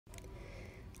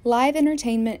Live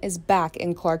entertainment is back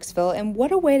in Clarksville, and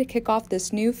what a way to kick off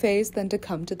this new phase than to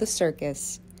come to the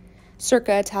circus.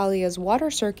 Circa Italia's Water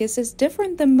Circus is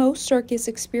different than most circus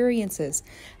experiences,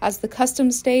 as the custom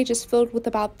stage is filled with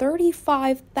about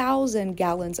 35,000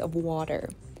 gallons of water.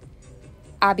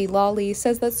 Abby Lawley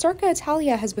says that Circa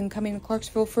Italia has been coming to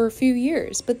Clarksville for a few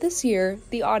years, but this year,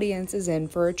 the audience is in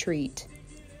for a treat.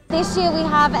 This year we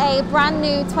have a brand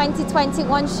new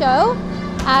 2021 show.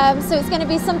 So it's going to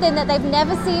be something that they've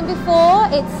never seen before.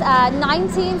 It's a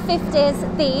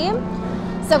 1950s theme.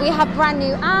 So we have brand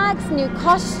new acts, new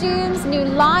costumes, new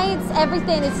lights,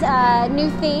 everything is new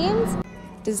themes.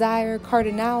 Desire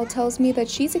Cardinal tells me that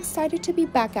she's excited to be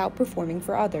back out performing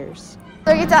for others.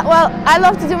 Well, I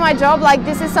love to do my job.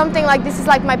 This is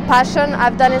like my passion.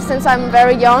 I've done it since I'm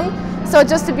very young. So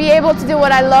just to be able to do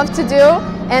what I love to do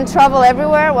and travel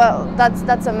everywhere, well,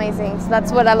 that's amazing. So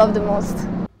that's what I love the most.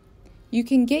 You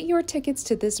can get your tickets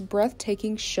to this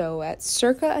breathtaking show at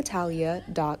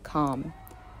circaitalia.com.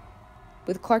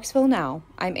 With Clarksville Now,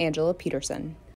 I'm Angela Peterson.